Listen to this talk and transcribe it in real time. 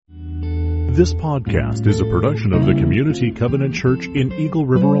This podcast is a production of the Community Covenant Church in Eagle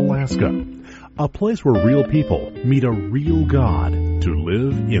River, Alaska. A place where real people meet a real God to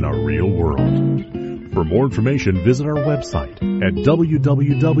live in a real world. For more information, visit our website at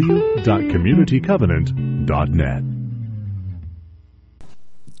www.communitycovenant.net.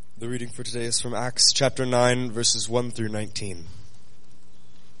 The reading for today is from Acts chapter 9, verses 1 through 19.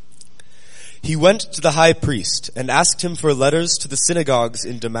 He went to the high priest and asked him for letters to the synagogues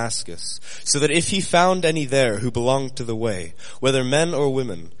in Damascus, so that if he found any there who belonged to the way, whether men or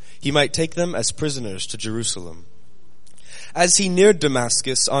women, he might take them as prisoners to Jerusalem. As he neared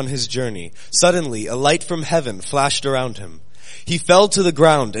Damascus on his journey, suddenly a light from heaven flashed around him. He fell to the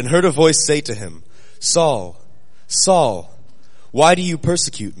ground and heard a voice say to him, "Saul, Saul, why do you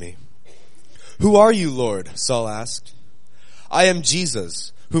persecute me?" "Who are you, Lord?" Saul asked. "I am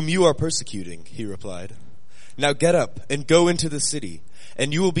Jesus, whom you are persecuting," he replied. "Now get up and go into the city,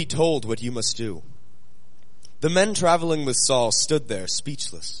 and you will be told what you must do." The men traveling with Saul stood there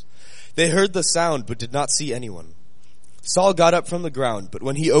speechless. They heard the sound but did not see anyone. Saul got up from the ground, but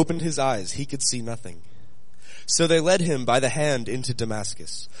when he opened his eyes, he could see nothing. So they led him by the hand into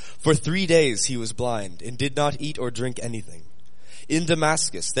Damascus. For 3 days he was blind and did not eat or drink anything. In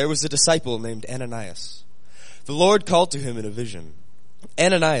Damascus there was a disciple named Ananias. The Lord called to him in a vision,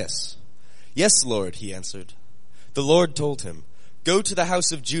 "Ananias." "Yes, Lord," he answered. The Lord told him, "Go to the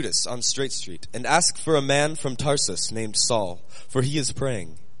house of Judas on Straight Street and ask for a man from Tarsus named Saul, for he is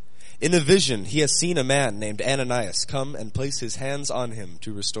praying. In a vision he has seen a man named Ananias come and place his hands on him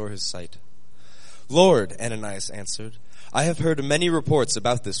to restore his sight." "Lord," Ananias answered, "I have heard many reports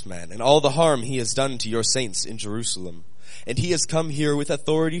about this man and all the harm he has done to your saints in Jerusalem. And he has come here with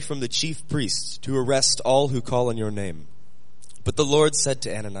authority from the chief priests to arrest all who call on your name." But the Lord said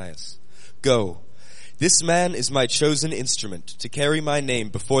to Ananias, "Go. This man is my chosen instrument to carry my name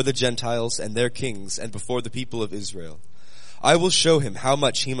before the Gentiles and their kings and before the people of Israel. I will show him how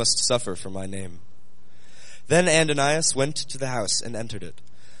much he must suffer for my name." Then Ananias went to the house and entered it.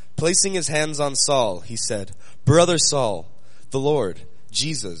 Placing his hands on Saul, he said, "Brother Saul, the Lord,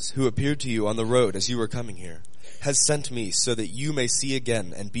 Jesus, who appeared to you on the road as you were coming here, has sent me so that you may see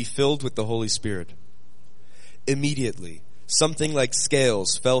again and be filled with the Holy Spirit." Immediately, something like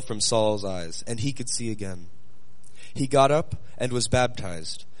scales fell from Saul's eyes, and he could see again. He got up and was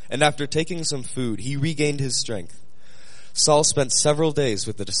baptized, and after taking some food, he regained his strength. Saul spent several days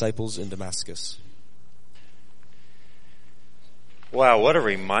with the disciples in Damascus. Wow, what a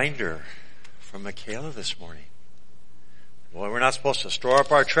reminder from Michaela this morning. Boy, we're not supposed to store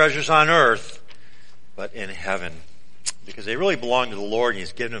up our treasures on earth, but in heaven, because they really belong to the Lord, and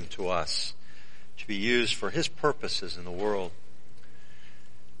He's given them to us to be used for His purposes in the world.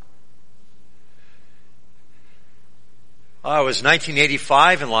 It was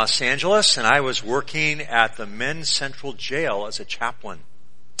 1985 in Los Angeles, and I was working at the Men's Central Jail as a chaplain.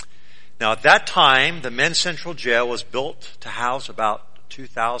 Now, at that time, the Men's Central Jail was built to house about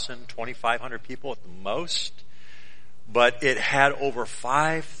 2,000, 2,500 people at the most, but it had over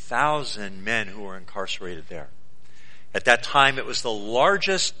 5,000 men who were incarcerated there. At that time, it was the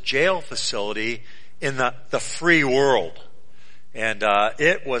largest jail facility in the free world. And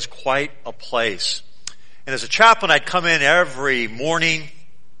it was quite a place. And as a chaplain, I'd come in every morning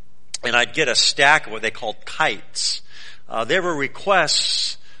and I'd get a stack of what they called kites. There were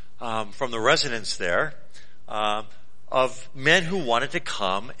requests from the residents there of men who wanted to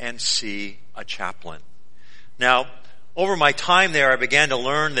come and see a chaplain. Now, over my time there, I began to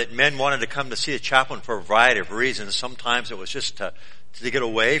learn that men wanted to come to see a chaplain for a variety of reasons. Sometimes it was just to get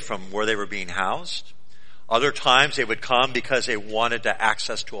away from where they were being housed. Other times they would come because they wanted to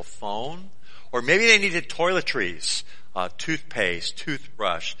access to a phone. Or maybe they needed toiletries, toothpaste,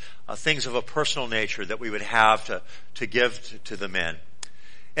 toothbrush, things of a personal nature that we would have to give to the men.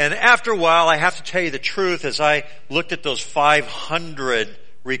 And after a while, I have to tell you the truth, as I looked at those 500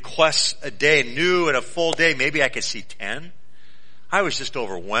 requests a day, knew in a full day, maybe I could see 10. I was just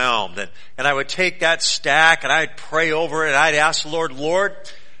overwhelmed. And I would take that stack and I'd pray over it and I'd ask the Lord, "Lord,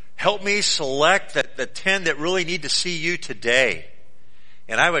 help me select the 10 that really need to see you today."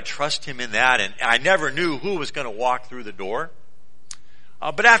 And I would trust Him in that. And I never knew who was going to walk through the door.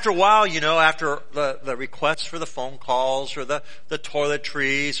 But after a while, after the requests for the phone calls or the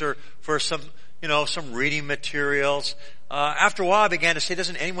toiletries or for some reading materials, after a while I began to say,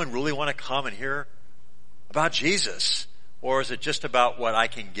 doesn't anyone really want to come and hear about Jesus? Or is it just about what I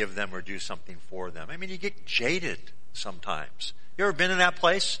can give them or do something for them? I mean, you get jaded sometimes. You ever been in that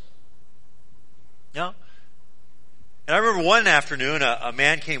place? Yeah? And I remember one afternoon, a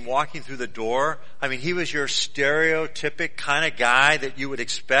man came walking through the door. I mean, he was your stereotypic kind of guy that you would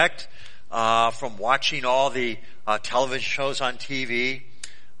expect. from watching all the television shows on TV.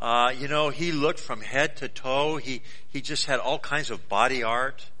 He looked from head to toe. He just had all kinds of body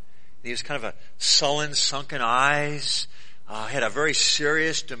art. He was kind of a sullen, sunken eyes. Had a very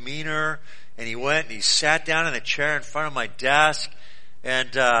serious demeanor. And he went and he sat down in the chair in front of my desk.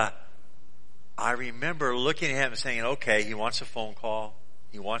 And I remember looking at him and saying, okay, he wants a phone call.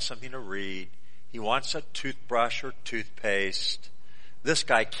 He wants something to read. He wants a toothbrush or toothpaste. This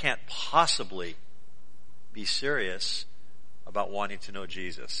guy can't possibly be serious about wanting to know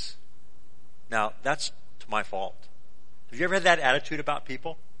Jesus. Now, that's to my fault. Have you ever had that attitude about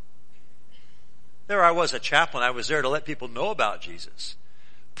people? There I was, a chaplain. I was there to let people know about Jesus.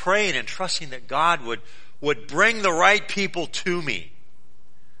 Praying and trusting that God would bring the right people to me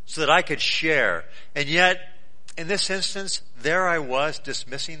so that I could share. And yet, in this instance, there I was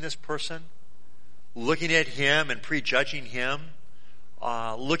dismissing this person, looking at him and prejudging him,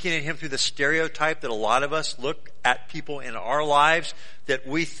 looking at him through the stereotype that a lot of us look at people in our lives that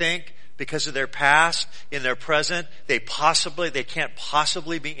we think because of their past, in their present, they can't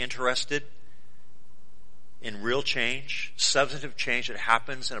possibly be interested in real change, substantive change that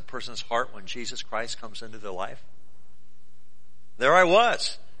happens in a person's heart when Jesus Christ comes into their life. There I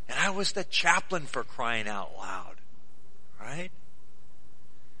was. And I was the chaplain, for crying out loud. Right?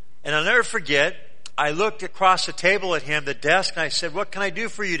 And I'll never forget, I looked across the table at him, the desk, and I said, what can I do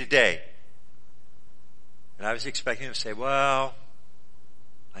for you today? And I was expecting him to say, well,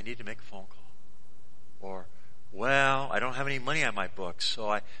 I need to make a phone call. Or, well, I don't have any money on my books, so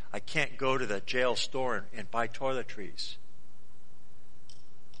I can't go to the jail store and buy toiletries.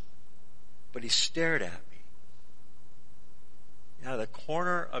 But he stared at me. Out of the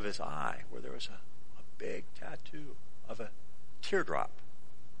corner of his eye, where there was a big tattoo of a teardrop,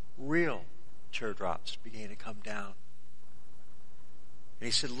 real teardrops began to come down. And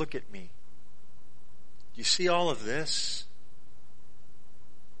he said, look at me. Do you see all of this?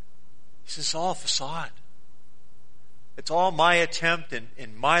 He says, it's all a facade. It's all my attempt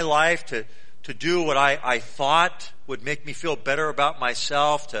in my life to do what I thought would make me feel better about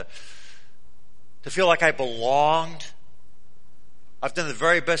myself, to feel like I belonged. I've done the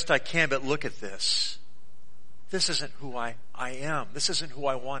very best I can, but look at this. This isn't who I am. This isn't who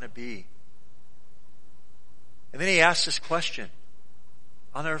I want to be. And then he asked this question.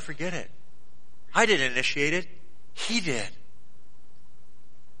 I'll never forget it. I didn't initiate it. He did.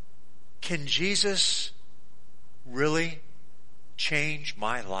 Can Jesus really change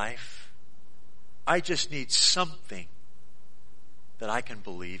my life? I just need something that I can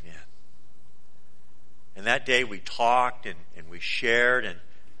believe in. And that day we talked and we shared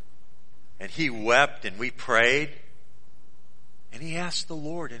and he wept and we prayed. And he asked the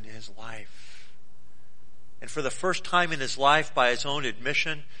Lord into his life. And for the first time in his life, by his own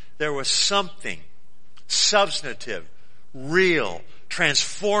admission, there was something substantive, real,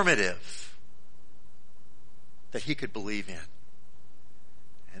 transformative that he could believe in.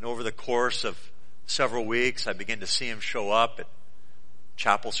 And over the course of several weeks, I began to see him show up at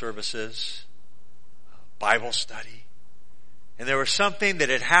chapel services, Bible study. And there was something that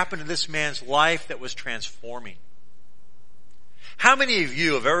had happened in this man's life that was transforming. How many of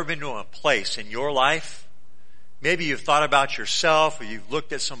you have ever been to a place in your life, maybe you've thought about yourself or you've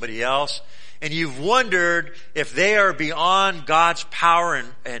looked at somebody else, and you've wondered if they are beyond God's power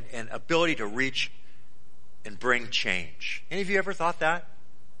and ability to reach and bring change? Any of you ever thought that?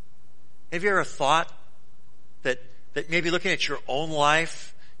 Have you ever thought that maybe looking at your own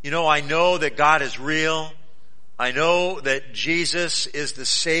life, I know that God is real. I know that Jesus is the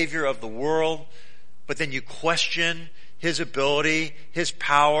Savior of the world, but then you question His ability, His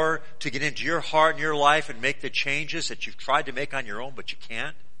power to get into your heart and your life and make the changes that you've tried to make on your own, but you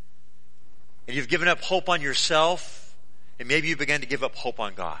can't. And you've given up hope on yourself, and maybe you began to give up hope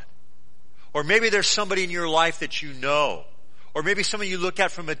on God. Or maybe there's somebody in your life that you know, or maybe somebody you look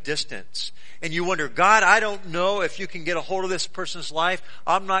at from a distance, and you wonder, God, I don't know if you can get a hold of this person's life.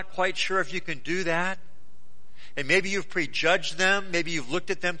 I'm not quite sure if you can do that. And maybe you've prejudged them. Maybe you've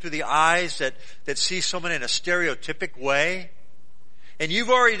looked at them through the eyes that see someone in a stereotypic way. And you've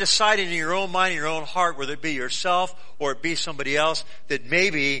already decided in your own mind, in your own heart, whether it be yourself or it be somebody else, that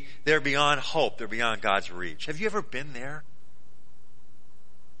maybe they're beyond hope. They're beyond God's reach. Have you ever been there?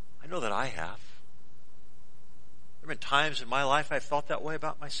 I know that I have. There have been times in my life I've felt that way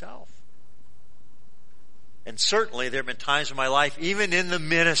about myself. And certainly there have been times in my life, even in the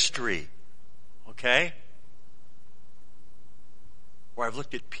ministry, okay, where I've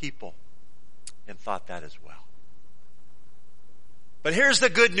looked at people and thought that as well. But here's the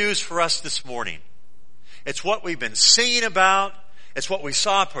good news for us this morning. It's what we've been singing about. It's what we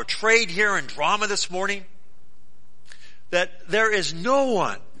saw portrayed here in drama this morning. That there is no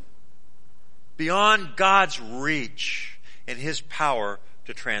one beyond God's reach and His power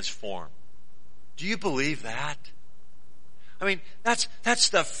to transform. Do you believe that? I mean, that's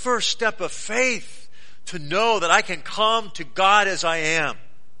the first step of faith, to know that I can come to God as I am.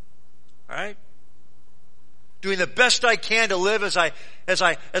 All right? Doing the best I can to live as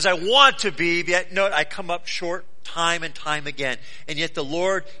I want to be, yet no, I come up short time and time again. And yet the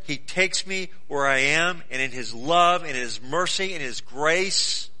Lord, He takes me where I am, and in His love, and in His mercy, and His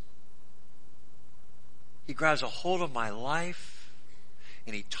grace, He grabs a hold of my life,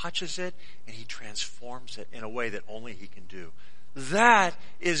 and He touches it, and He transforms it in a way that only He can do. That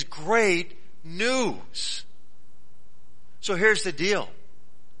is great news. So here's the deal.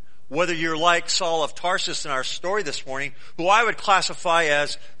 Whether you're like Saul of Tarsus in our story this morning, who I would classify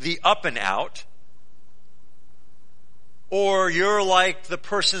as the up and out, or you're like the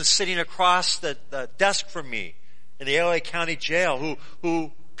person sitting across the desk from me in the LA County Jail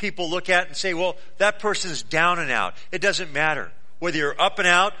who people look at and say, well, that person's down and out. It doesn't matter. Whether you're up and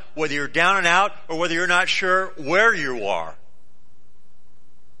out, whether you're down and out, or whether you're not sure where you are.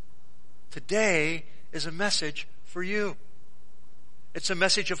 Today is a message for you. It's a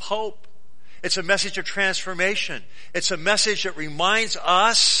message of hope. It's a message of transformation. It's a message that reminds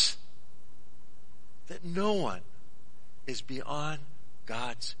us that no one is beyond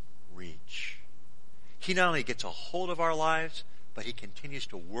God's reach. He not only gets a hold of our lives, but He continues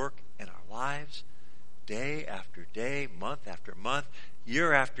to work in our lives day after day, month after month,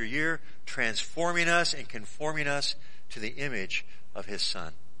 year after year, transforming us and conforming us to the image of His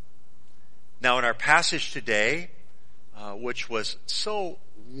Son. Now, in our passage today, which was so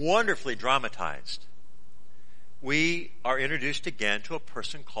wonderfully dramatized, we are introduced again to a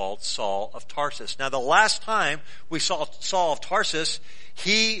person called Saul of Tarsus. Now, the last time we saw Saul of Tarsus,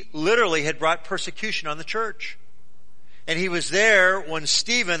 he literally had brought persecution on the church. And he was there when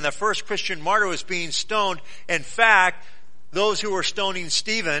Stephen, the first Christian martyr, was being stoned. In fact, those who were stoning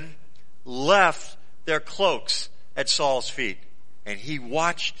Stephen left their cloaks at Saul's feet. And he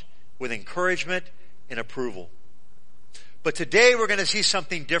watched with encouragement and approval. But today we're going to see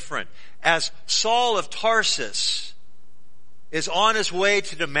something different. As Saul of Tarsus is on his way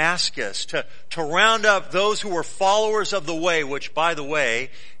to Damascus to round up those who were followers of the way, which, by the way,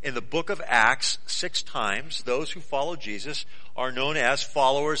 in the book of Acts, 6 times, those who follow Jesus are known as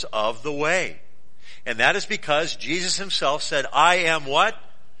followers of the way. And that is because Jesus Himself said, I am what?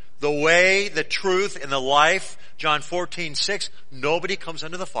 The way, the truth, and the life. John 14:6. Nobody comes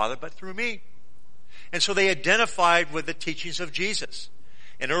unto the Father but through me. And so they identified with the teachings of Jesus.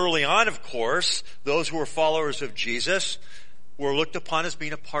 And early on, of course, those who were followers of Jesus were looked upon as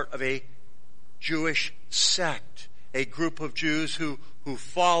being a part of a Jewish sect, a group of Jews who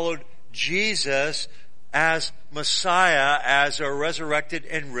followed Jesus as Messiah, as a resurrected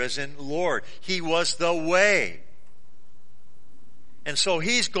and risen Lord. He was the way. And so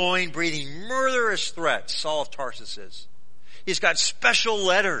he's going breathing murderous threats, Saul of Tarsus is. He's got special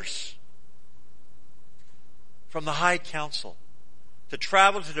letters from the high council to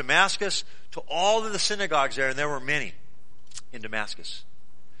travel to Damascus, to all of the synagogues there, and there were many in Damascus,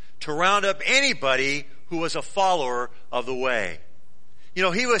 to round up anybody who was a follower of the way. You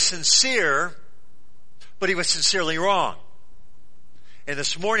know, he was sincere, but he was sincerely wrong. And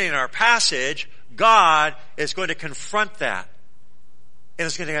this morning in our passage, God is going to confront that, and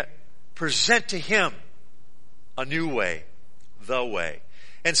is going to present to him a new way, the way.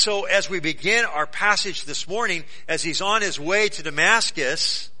 And so as we begin our passage this morning, as he's on his way to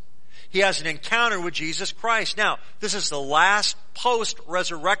Damascus, he has an encounter with Jesus Christ. Now, this is the last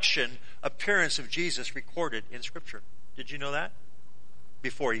post-resurrection appearance of Jesus recorded in Scripture. Did you know that?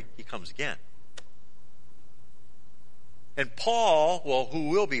 Before he comes again. And Paul, well, who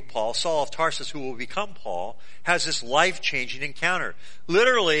will be Paul, Saul of Tarsus, who will become Paul, has this life-changing encounter.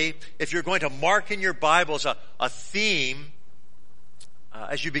 Literally, if you're going to mark in your Bibles a theme,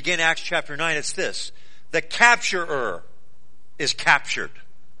 as you begin Acts chapter 9, it's this. The capturer is captured.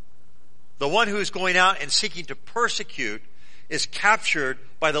 The one who is going out and seeking to persecute is captured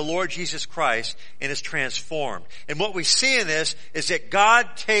by the Lord Jesus Christ and is transformed. And what we see in this is that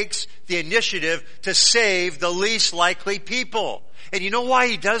God takes the initiative to save the least likely people. And you know why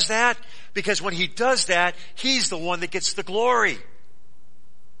He does that? Because when He does that, He's the one that gets the glory.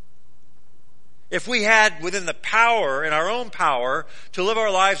 If we had within the power, in our own power, to live our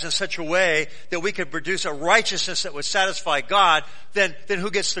lives in such a way that we could produce a righteousness that would satisfy God, then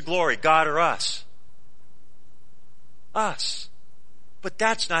who gets the glory? God or us? Us. But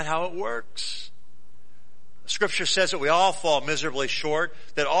that's not how it works. Scripture says that we all fall miserably short,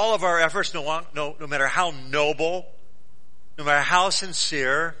 that all of our efforts, no matter how noble, no matter how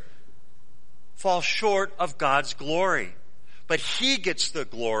sincere, fall short of God's glory. But He gets the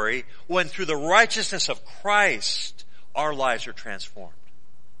glory when through the righteousness of Christ, our lives are transformed.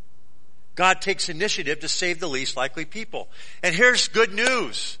 God takes initiative to save the least likely people. And here's good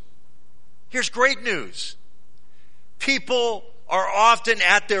news. Here's great news. People are often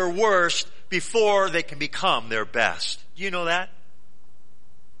at their worst before they can become their best. Do you know that?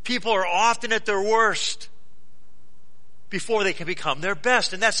 People are often at their worst before they can become their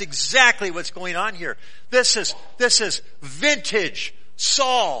best. And that's exactly what's going on here. This is vintage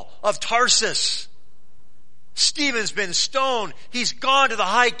Saul of Tarsus. Stephen's been stoned. He's gone to the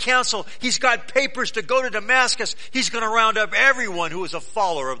high council. He's got papers to go to Damascus. He's going to round up everyone who is a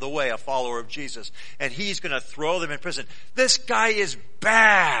follower of the way, a follower of Jesus. And he's going to throw them in prison. This guy is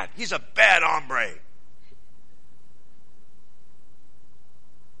bad. He's a bad hombre.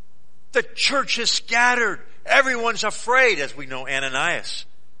 The church is scattered. Everyone's afraid, as we know Ananias.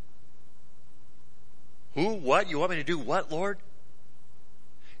 Who? What? You want me to do what, Lord?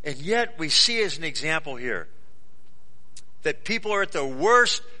 And yet we see as an example here that people are at their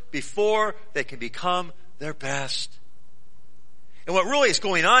worst before they can become their best. And what really is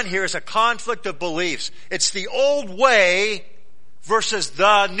going on here is a conflict of beliefs. It's the old way versus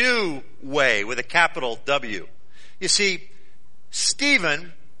the new way with a capital W. You see,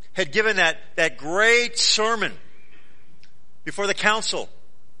 Stephen had given that great sermon before the council.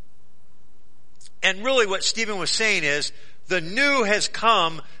 And really what Stephen was saying is, the new has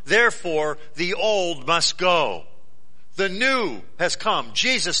come, therefore the old must go. The new has come.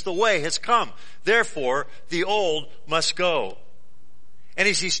 Jesus, the way, has come. Therefore, the old must go. And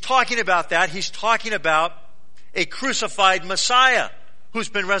as he's talking about that, he's talking about a crucified Messiah who's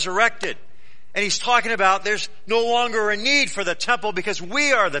been resurrected. And he's talking about there's no longer a need for the temple because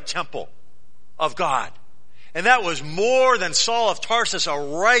we are the temple of God. And that was more than Saul of Tarsus, a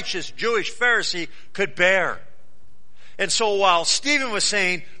righteous Jewish Pharisee, could bear. And so while Stephen was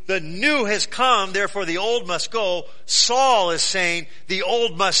saying, the new has come, therefore the old must go, Saul is saying, the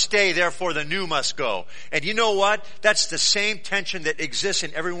old must stay, therefore the new must go. And you know what? That's the same tension that exists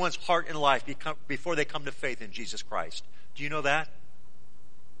in everyone's heart and life before they come to faith in Jesus Christ. Do you know that?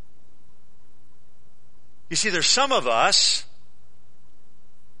 You see, there's some of us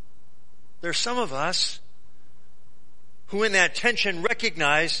who in that tension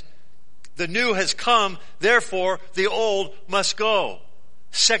recognize the new has come, therefore the old must go.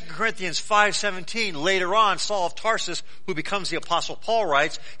 2 Corinthians 5:17, later on, Saul of Tarsus, who becomes the Apostle Paul,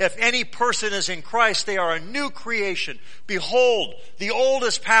 writes, if any person is in Christ, they are a new creation. Behold, the old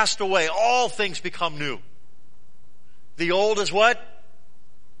has passed away. All things become new. The old is what?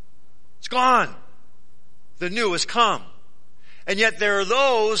 It's gone. The new has come. And yet there are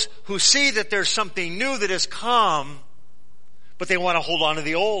those who see that there's something new that has come, but they want to hold on to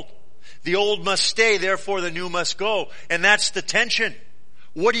the old. The old must stay, therefore the new must go. And that's the tension.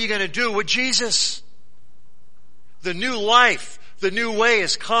 What are you going to do with Jesus? The new life, the new way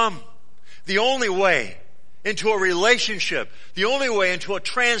has come. The only way into a relationship, the only way into a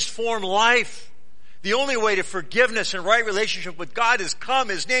transformed life, the only way to forgiveness and right relationship with God has come.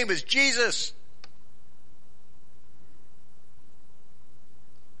 His name is Jesus.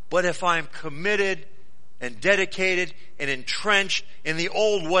 But if I'm committed and dedicated and entrenched in the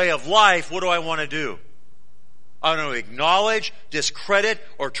old way of life, what do I want to do? I want to acknowledge, discredit,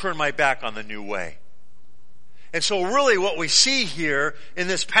 or turn my back on the new way. And so really what we see here in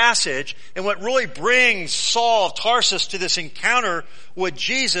this passage, and what really brings Saul of Tarsus to this encounter with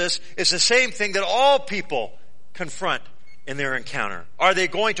Jesus, is the same thing that all people confront in their encounter. Are they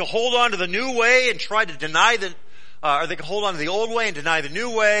going to hold on to the new way and try to deny are they going to hold on to the old way and deny the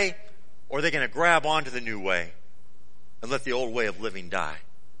new way? Or are they going to grab onto the new way and let the old way of living die?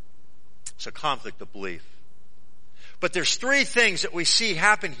 It's a conflict of belief. But there's three things that we see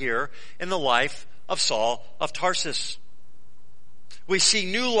happen here in the life of Saul of Tarsus. We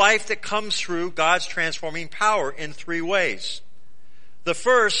see new life that comes through God's transforming power in three ways. The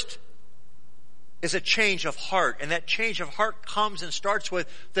first is a change of heart, and that change of heart comes and starts with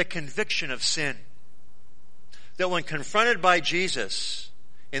the conviction of sin. That when confronted by Jesus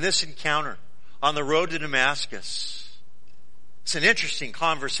in this encounter on the road to Damascus, it's an interesting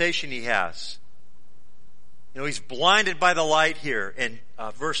conversation he has. You know, he's blinded by the light here in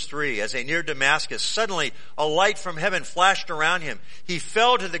verse 3. As they neared Damascus, suddenly a light from heaven flashed around him. He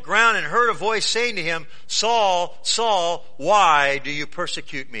fell to the ground and heard a voice saying to him, Saul, Saul, why do you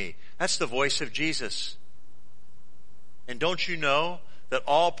persecute me? That's the voice of Jesus. And don't you know that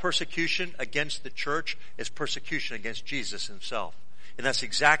all persecution against the church is persecution against Jesus himself. And that's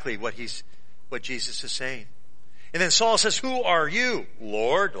exactly what Jesus is saying. And then Saul says, "Who are you,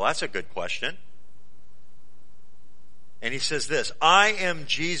 Lord?" Well, that's a good question. And he says this, "I am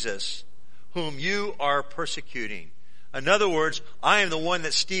Jesus, whom you are persecuting." In other words, I am the one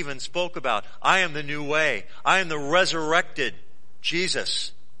that Stephen spoke about. I am the new way. I am the resurrected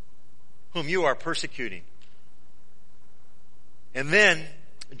Jesus, whom you are persecuting. And then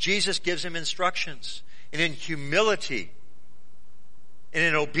Jesus gives him instructions. And in humility and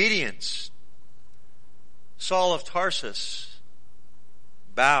in obedience, Saul of Tarsus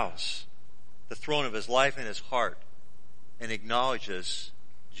bows the throne of his life and his heart and acknowledges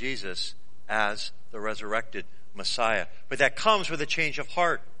Jesus as the resurrected Messiah. But that comes with a change of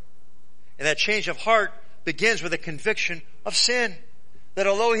heart. And that change of heart begins with a conviction of sin. That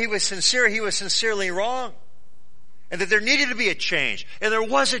although he was sincere, he was sincerely wrong. And that there needed to be a change. And there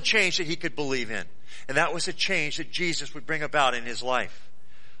was a change that he could believe in. And that was a change that Jesus would bring about in his life.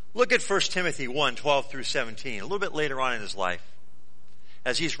 Look at 1 Timothy 1, 12 through 17, a little bit later on in his life.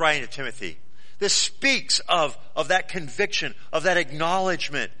 As he's writing to Timothy. This speaks of that conviction, of that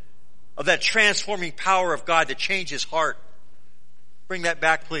acknowledgement, of that transforming power of God to change his heart. Bring that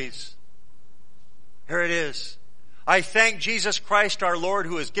back, please. Here it is. "I thank Jesus Christ our Lord,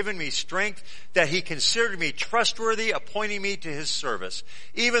 who has given me strength, that he considered me trustworthy, appointing me to his service.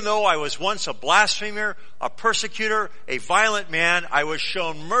 Even though I was once a blasphemer, a persecutor, a violent man, I was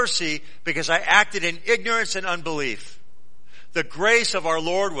shown mercy because I acted in ignorance and unbelief. The grace of our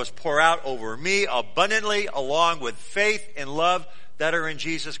Lord was poured out over me abundantly, along with faith and love that are in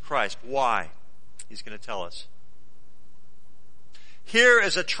Jesus Christ." Why? He's going to tell us. Here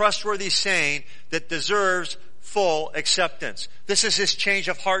is a trustworthy saying that deserves full acceptance. This is his change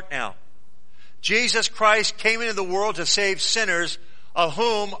of heart now. Jesus Christ came into the world to save sinners, of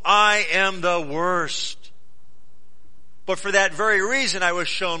whom I am the worst. But for that very reason I was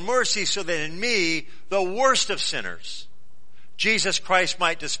shown mercy, so that in me, the worst of sinners, Jesus Christ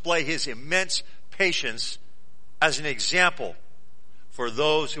might display his immense patience as an example for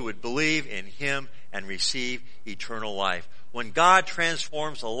those who would believe in him and receive eternal life. When God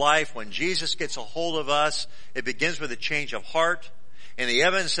transforms a life, when Jesus gets a hold of us, it begins with a change of heart. And the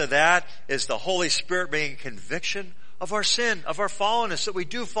evidence of that is the Holy Spirit bringing conviction of our sin, of our fallenness, that we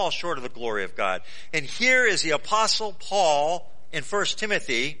do fall short of the glory of God. And here is the Apostle Paul in 1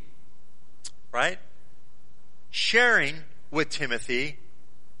 Timothy, right? Sharing with Timothy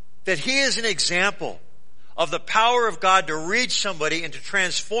that he is an example of the power of God to reach somebody and to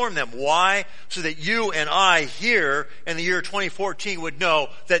transform them. Why? So that you and I here in the year 2014 would know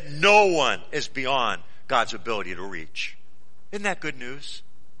that no one is beyond God's ability to reach. Isn't that good news?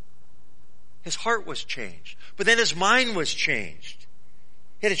 His heart was changed. But then his mind was changed.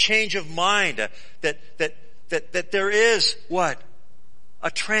 He had a change of mind. That there is what? A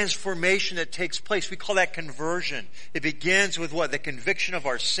transformation that takes place. We call that conversion. It begins with what? The conviction of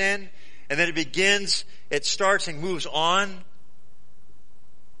our sin. And then it starts and moves on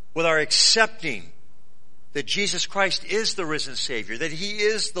with our accepting that Jesus Christ is the risen Savior, that he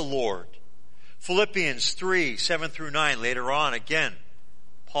is the Lord. Philippians 3, 7 through 9, later on again,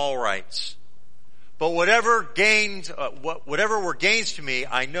 Paul writes, "But whatever were gains to me,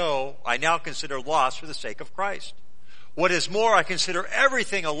 I now consider loss for the sake of Christ. What is more, I consider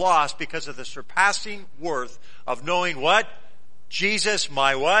everything a loss because of the surpassing worth of knowing what? Jesus,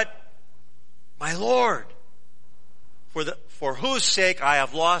 my what? My Lord, for whose sake I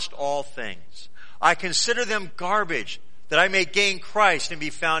have lost all things. I consider them garbage, that I may gain Christ and be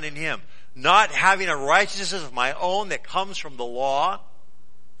found in him, not having a righteousness of my own that comes from the law,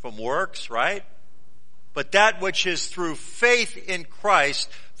 from works, right? But that which is through faith in Christ,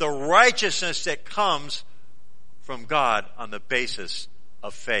 the righteousness that comes from God on the basis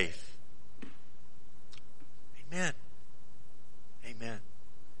of faith." Amen. Amen.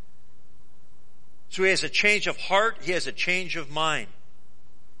 So he has a change of heart, he has a change of mind.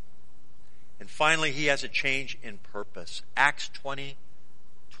 And finally, he has a change in purpose. Acts 20,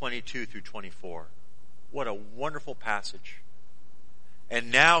 22 through 24. What a wonderful passage.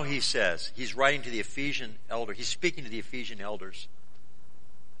 And now he says, he's writing to the Ephesian elder, he's speaking to the Ephesian elders.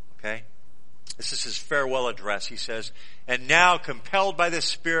 Okay? This is his farewell address. He says, "And now, compelled by the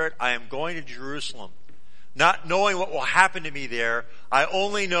Spirit, I am going to Jerusalem. Not knowing what will happen to me there, I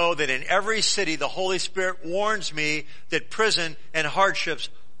only know that in every city the Holy Spirit warns me that prison and hardships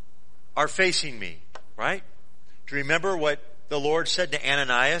are facing me." Right? Do you remember what the Lord said to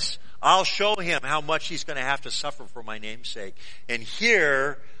Ananias? "I'll show him how much he's going to have to suffer for my name's sake." And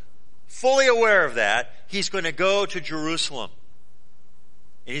here, fully aware of that, he's going to go to Jerusalem.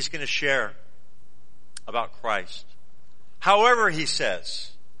 And he's going to share about Christ. However, he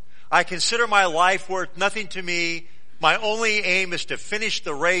says, I consider my life worth nothing to me. My only aim is to finish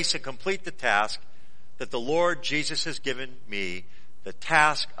the race and complete the task that the Lord Jesus has given me, the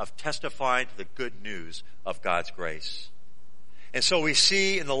task of testifying to the good news of God's grace. And so we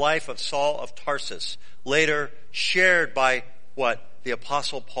see in the life of Saul of Tarsus, later shared by what? The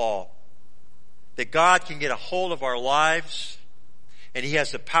Apostle Paul, that God can get a hold of our lives and he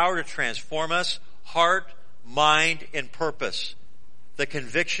has the power to transform us, heart, mind, and purpose. The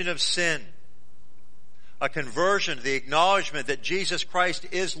conviction of sin, a conversion, the acknowledgement that Jesus Christ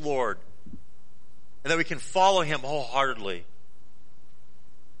is Lord, and that we can follow him wholeheartedly,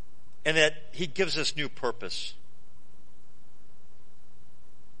 and that he gives us new purpose.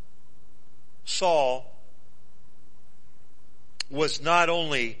 Saul was not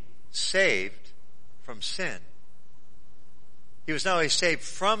only saved from sin, he was not only saved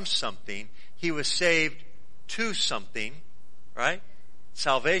from something, he was saved to something, right?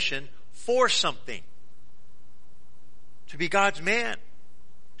 Salvation for something. To be God's man.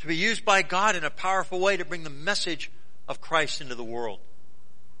 To be used by God in a powerful way to bring the message of Christ into the world.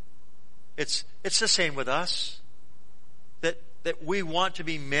 It's the same with us. That we want to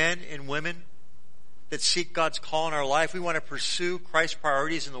be men and women that seek God's call in our life. We want to pursue Christ's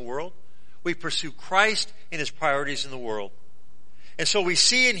priorities in the world. We pursue Christ and his priorities in the world. And so we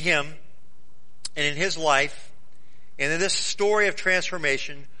see in him and in his life and in this story of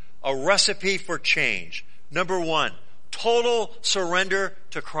transformation a recipe for change. Number one, total surrender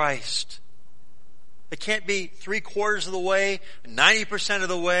to Christ. It can't be 3/4 of the way, 90% of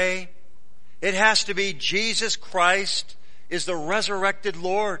the way. It has to be Jesus Christ is the resurrected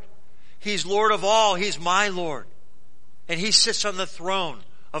Lord. He's Lord of all. He's my Lord. And he sits on the throne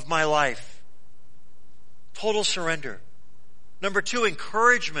of my life. Total surrender. Number two,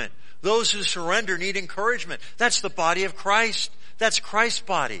 encouragement. Those who surrender need encouragement. That's the body of Christ. That's Christ's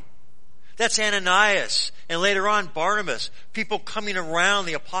body. That's Ananias and later on Barnabas. People coming around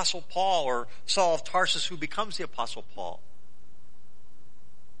the Apostle Paul or Saul of Tarsus who becomes the Apostle Paul.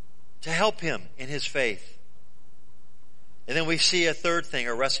 To help him in his faith. And then we see a third thing,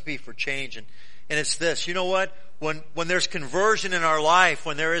 a recipe for change. And it's this. You know what? When there's conversion in our life,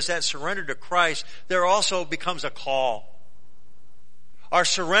 when there is that surrender to Christ, there also becomes a call. Our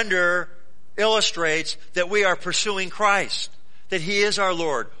surrender illustrates that we are pursuing Christ, that he is our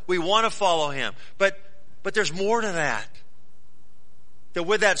Lord. We want to follow him. But there's more to that. That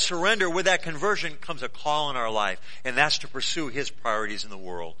with that surrender, with that conversion comes a call in our life, and that's to pursue his priorities in the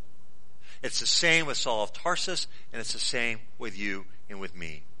world. It's the same with Saul of Tarsus, and it's the same with you and with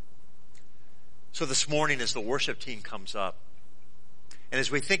me. So this morning as the worship team comes up, and as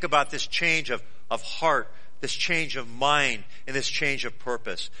we think about this change of heart, this change of mind, and this change of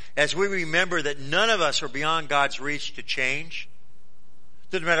purpose, as we remember that none of us are beyond God's reach to change,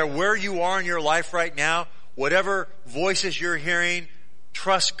 doesn't matter where you are in your life right now, whatever voices you're hearing,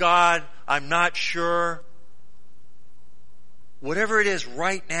 trust God, I'm not sure, whatever it is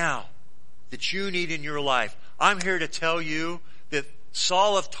right now that you need in your life, I'm here to tell you that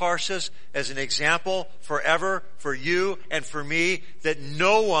Saul of Tarsus as an example forever for you and for me, that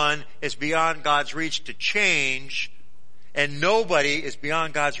no one is beyond God's reach to change, and nobody is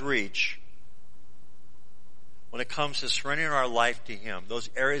beyond God's reach when it comes to surrendering our life to him, those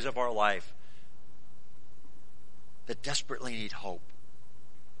areas of our life that desperately need hope.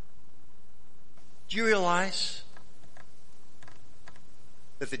 Do you realize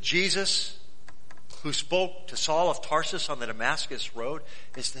that the Jesus who spoke to Saul of Tarsus on the Damascus road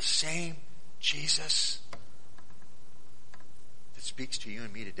is the same Jesus that speaks to you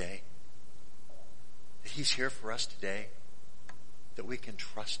and me today? That he's here for us today, that we can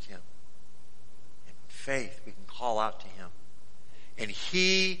trust him. In faith, we can call out to him. And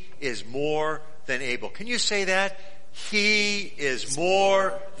he is more than able. Can you say that? He is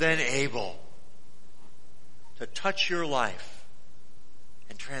more than able to touch your life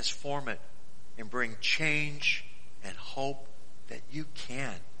transform it and bring change and hope that you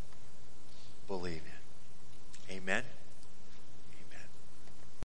can.